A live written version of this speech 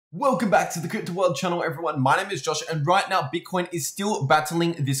Welcome back to the Crypto World channel, everyone. My name is Josh, and right now Bitcoin is still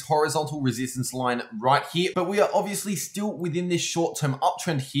battling this horizontal resistance line right here, but we are obviously still within this short-term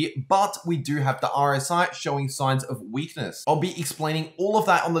uptrend here, but we do have the RSI showing signs of weakness. I'll be explaining all of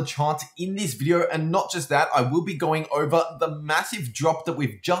that on the chart in this video, and not just that, I will be going over the massive drop that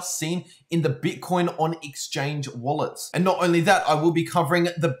we've just seen in the Bitcoin on exchange wallets. And not only that, I will be covering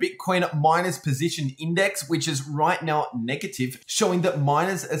the Bitcoin miners position index, which is right now negative, showing that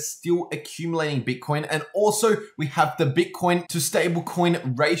miners are still accumulating Bitcoin. And also we have the Bitcoin to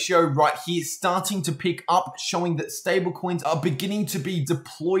stablecoin ratio right here starting to pick up, showing that stablecoins are beginning to be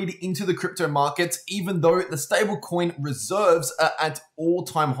deployed into the crypto markets, even though the stablecoin reserves are at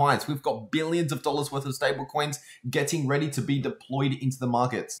all-time highs. We've got billions of dollars worth of stablecoins getting ready to be deployed into the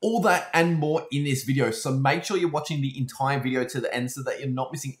markets. All that and more in this video. So make sure you're watching the entire video to the end so that you're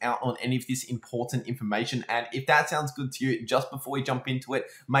not missing out on any of this important information. And if that sounds good to you, just before we jump into it,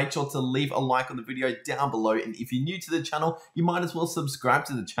 make sure to leave a like on the video down below. And if you're new to the channel, you might as well subscribe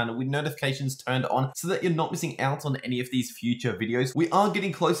to the channel with notifications turned on so that you're not missing out on any of these future videos. We are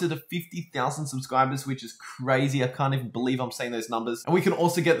getting closer to 50,000 subscribers, which is crazy. I can't even believe I'm saying those numbers. And we can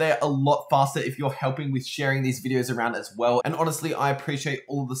also get there a lot faster if you're helping with sharing these videos around as well. And honestly, I appreciate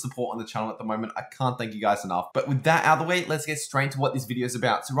all of the support on the channel at the moment. I can't thank you guys enough. But with that out of the way, let's get straight into what this video is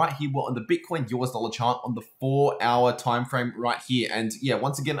about. So right here, we're on the Bitcoin US dollar chart on the 4-hour time frame right here. And yeah,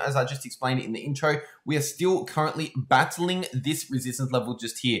 once again, as I just explained in the intro, we are still currently battling this resistance level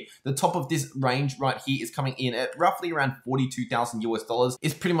just here. The top of this range right here is coming in at roughly around 42,000 US dollars.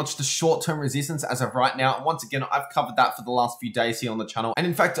 It's pretty much the short-term resistance as of right now. And once again, I've covered that for the last few days here on the channel. And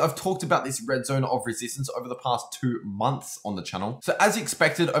in fact, I've talked about this red zone of resistance over the past 2 months on the channel. So as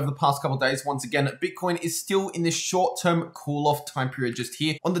expected over the past couple of days, once again, Bitcoin is still in this short-term cool-off time period just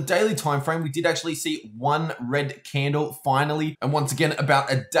here. On the daily time frame, we did actually see one red candle finally. And once again,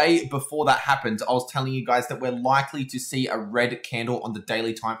 about a day before that happened, I was telling you guys that we're likely to see a red candle on the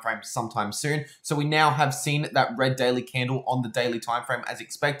daily time frame sometime soon. So we now have seen that red daily candle on the daily time frame as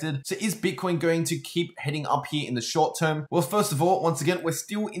expected. So is Bitcoin going to keep heading up here in the short term? Well, first of all, once again, we're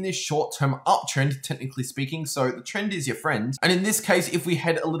still in this short-term uptrend, technically speaking. So the trend is your friend. And in this case, if we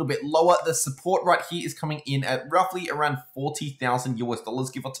head a little bit lower, the support right here is coming in at roughly around 40,000 US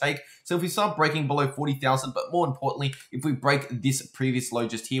dollars, give or take. So if we start breaking below 40,000, but more importantly, if we break this previous low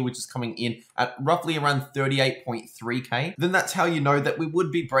just here, which is coming in at roughly around 38.3K, then that's how you know that we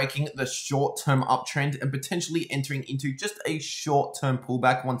would be breaking the short-term uptrend and potentially entering into just a short-term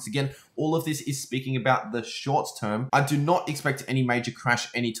pullback. Once again, all of this is speaking about the short term. I do not expect any major crash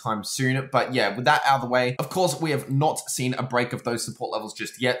anytime soon, but yeah, with that out of the way, of course, we have not seen a break of those support levels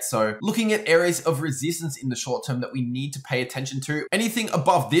just yet. So looking at areas of resistance in the short term that we need to pay attention to, anything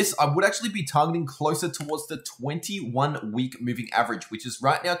above this, I would actually be targeting closer towards the 21-week moving average, which is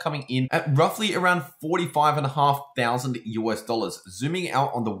right now coming in at roughly around 45,500 US dollars. Zooming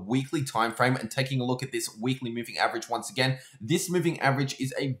out on the weekly time frame and taking a look at this weekly moving average once again, this moving average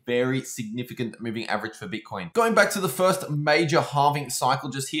is a very significant moving average for Bitcoin. Going back to the first major halving cycle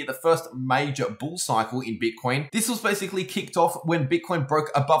just here, the first major bull cycle in Bitcoin, this was basically kicked off when Bitcoin broke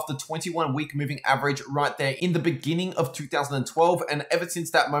above the 21-week moving average right there in the beginning of 2012. And ever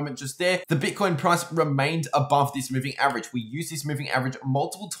since that moment just there, the Bitcoin price remained above this moving average. We used this moving average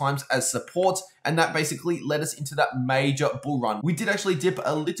multiple times as support, and that basically led us into that major bull run. We did actually dip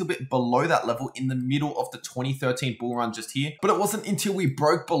a little bit below that level in the middle of the 2013 bull run just here, but it wasn't until we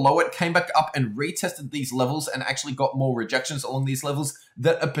broke below it, came back up and retested these levels and actually got more rejections along these levels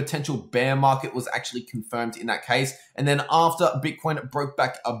that a potential bear market was actually confirmed in that case. And then after Bitcoin broke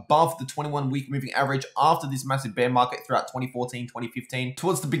back above the 21-week moving average after this massive bear market throughout 2014, 2015,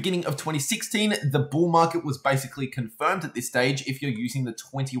 towards the beginning of 2016, the bull market was basically confirmed at this stage if you're using the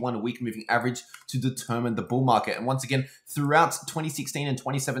 21-week moving average to determine the bull market. And once again, throughout 2016 and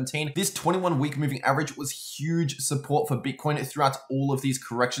 2017, this 21-week moving average was huge support for Bitcoin throughout all of these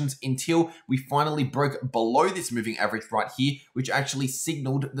corrections until we finally broke below this moving average right here, which actually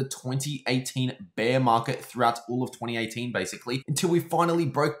signaled the 2018 bear market throughout all of 2018, basically, until we finally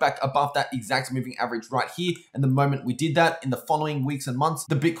broke back above that exact moving average right here. And the moment we did that, in the following weeks and months,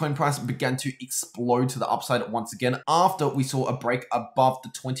 the Bitcoin price began to explode to the upside once again after we saw a break above the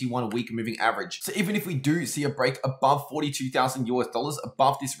 21-week moving average. So even if we do see a break above 42,000 US dollars,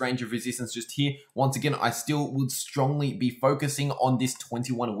 above this range of resistance just here, once again, I still would strongly be focusing on this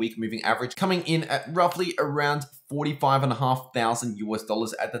 21-week moving average coming in at roughly around $45,500 US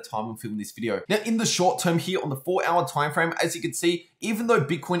dollars at the time of filming this video. Now, in the short term here on the 4-hour time frame, as you can see, even though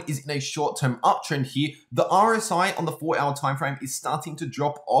Bitcoin is in a short-term uptrend here, the RSI on the 4-hour time frame is starting to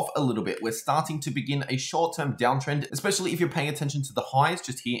drop off a little bit. We're starting to begin a short-term downtrend, especially if you're paying attention to the highs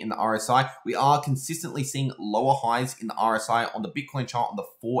just here in the RSI. We are consistently seeing lower highs in the RSI on the Bitcoin chart on the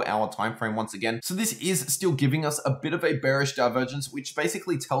 4-hour time frame once again. So this is still giving us a bit of a bearish divergence, which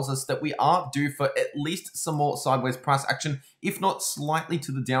basically tells us that we are due for at least some more sideways price action, if not slightly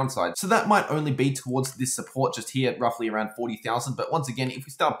to the downside. So that might only be towards this support just here at roughly around 40,000. But once again, if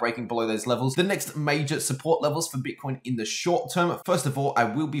we start breaking below those levels, the next major support levels for Bitcoin in the short term, first of all, I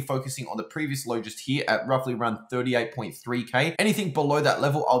will be focusing on the previous low just here at roughly around 38.3K. Anything below that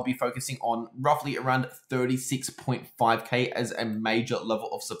level, I'll be focusing on roughly around 36.5K as a major level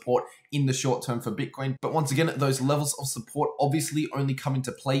of support in the short term for Bitcoin. But once again, those levels of support obviously only come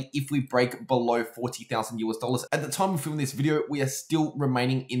into play if we break below 40,000 US dollars. At the time of filming this video, we are still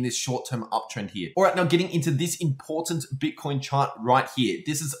remaining in this short-term uptrend here. All right, now getting into this important Bitcoin chart right here.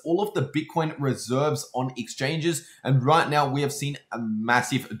 This is all of the Bitcoin reserves on exchanges. And right now we have seen a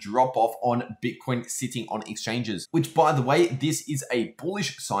massive drop off on Bitcoin sitting on exchanges, which by the way, this is a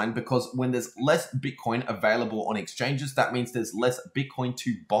bullish sign because when there's less Bitcoin available on exchanges, that means there's less Bitcoin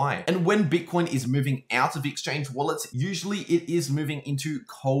to buy. And when Bitcoin is moving out of exchange wallets, usually it is moving into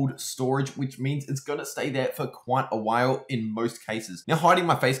cold storage, which means it's going to stay there for quite a while in most cases. Now, hiding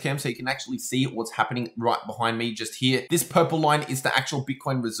my face cam so you can actually see what's happening right behind me just here. This purple line is the actual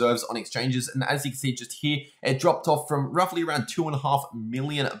Bitcoin reserves on exchanges. And as you can see just here, it dropped off from roughly around 2.5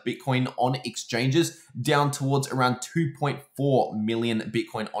 million Bitcoin on exchanges down towards around 2.4 million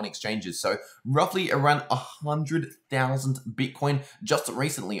Bitcoin on exchanges. So roughly around 100,000 Bitcoin just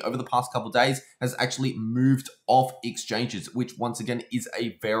recently over the past couple of days has actually moved off exchanges, which once again is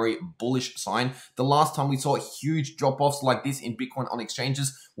a very bullish sign. The last time we saw huge drop-offs like this in Bitcoin on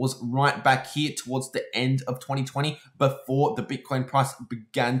exchanges was right back here towards the end of 2020 before the Bitcoin price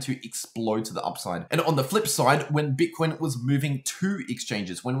began to explode to the upside. And on the flip side, when Bitcoin was moving to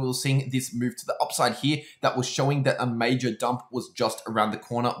exchanges, when we were seeing this move to the upside here, that was showing that a major dump was just around the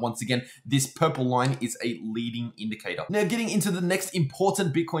corner. Once again, this purple line is a leading indicator. Now getting into the next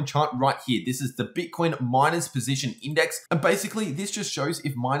important Bitcoin chart right here. This is the Bitcoin miners position index. And basically this just shows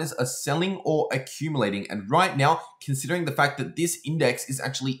if miners are selling or accumulating. And right now, considering the fact that this index is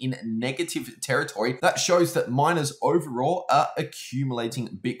actually in negative territory, that shows that miners overall are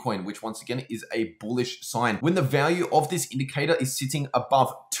accumulating Bitcoin, which once again is a bullish sign. When the value of this indicator is sitting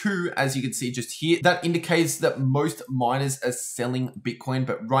above 2, as you can see just here, that indicates that most miners are selling Bitcoin,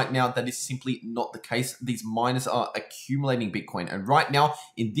 but right now that is simply not the case. These miners are accumulating Bitcoin. And right now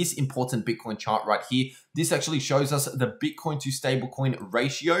in this important Bitcoin chart right here, this actually shows us the Bitcoin to stablecoin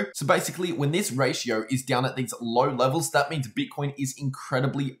ratio. So basically when this ratio is down at these low levels, that means Bitcoin is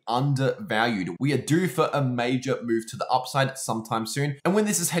incredibly undervalued. We are due for a major move to the upside sometime soon. And when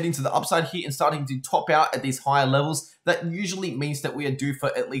this is heading to the upside here and starting to top out at these higher levels, that usually means that we are due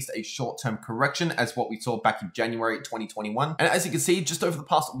for at least a short-term correction as what we saw back in January 2021. And as you can see, just over the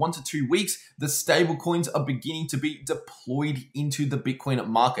past 1 to 2 weeks, the stable coins are beginning to be deployed into the Bitcoin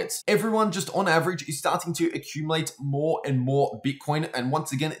markets. Everyone just on average is starting to accumulate more and more Bitcoin. And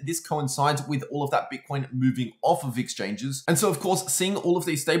once again, this coincides with all of that Bitcoin moving off of exchanges. And so of course, seeing all of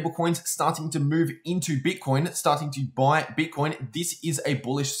these stable coins starting to move into Bitcoin, starting to buy Bitcoin, this is a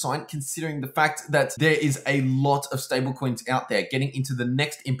bullish sign considering the fact that there is a lot of stablecoins out there. Getting into the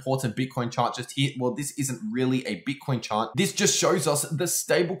next important Bitcoin chart just here. Well, this isn't really a Bitcoin chart. This just shows us the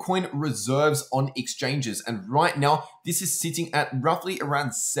stablecoin reserves on exchanges. And right now, this is sitting at roughly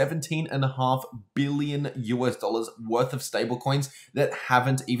around 17.5 billion US dollars worth of stablecoins that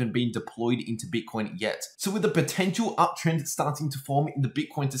haven't even been deployed into Bitcoin yet. So with the potential uptrend starting to form in the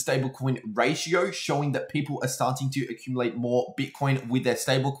Bitcoin to stablecoin ratio, showing that people are starting to accumulate more Bitcoin with their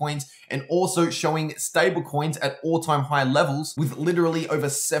stablecoins, and also showing stablecoins at all-time high levels with literally over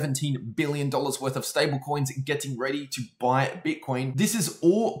 $17 billion worth of stablecoins getting ready to buy Bitcoin. This is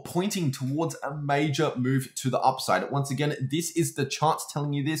all pointing towards a major move to the upside. Once again, this is the charts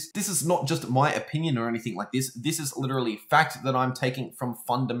telling you this. This is not just my opinion or anything like this. This is literally fact that I'm taking from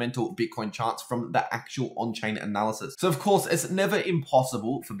fundamental Bitcoin charts from the actual on-chain analysis. So of course, it's never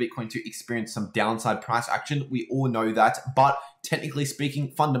impossible for Bitcoin to experience some downside price action. We all know that, but technically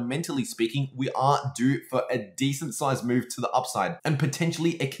speaking, fundamentally speaking, we are due for a decent sized move to the upside and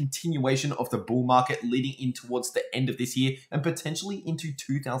potentially a continuation of the bull market leading in towards the end of this year and potentially into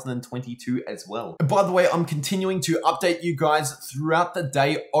 2022 as well. And by the way, I'm continuing to update you guys throughout the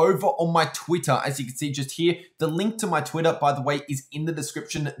day over on my Twitter. As you can see just here, the link to my Twitter, by the way, is in the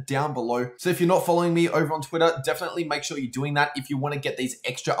description down below. So if you're not following me over on Twitter, definitely make sure you're doing that if you want to get these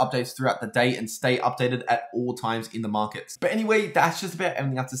extra updates throughout the day and stay updated at all times in the markets. But anyway, that's just about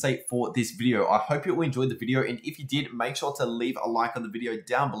everything I have to say for this video. I hope you all enjoyed the video, and if you did, make sure to leave a like on the video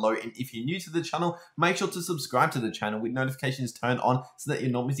down below. And if you're new to the channel, make sure to subscribe to the channel with notifications turned on so that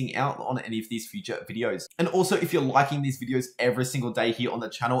you're not missing out on any of these future videos. And also, if you're liking these videos every single day here on the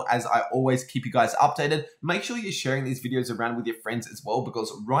channel, as I always keep you guys updated, make sure you're sharing these videos around with your friends as well,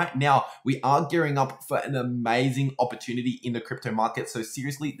 because right now we are gearing up for an amazing opportunity in the crypto market. So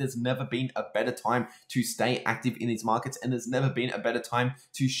seriously, there's never been a better time to stay active in these markets, and there's never been a better time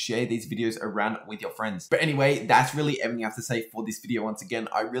to share these videos around with your friends. But anyway, that's really everything I have to say for this video. Once again,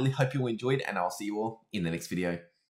 I really hope you enjoyed, and I'll see you all in the next video.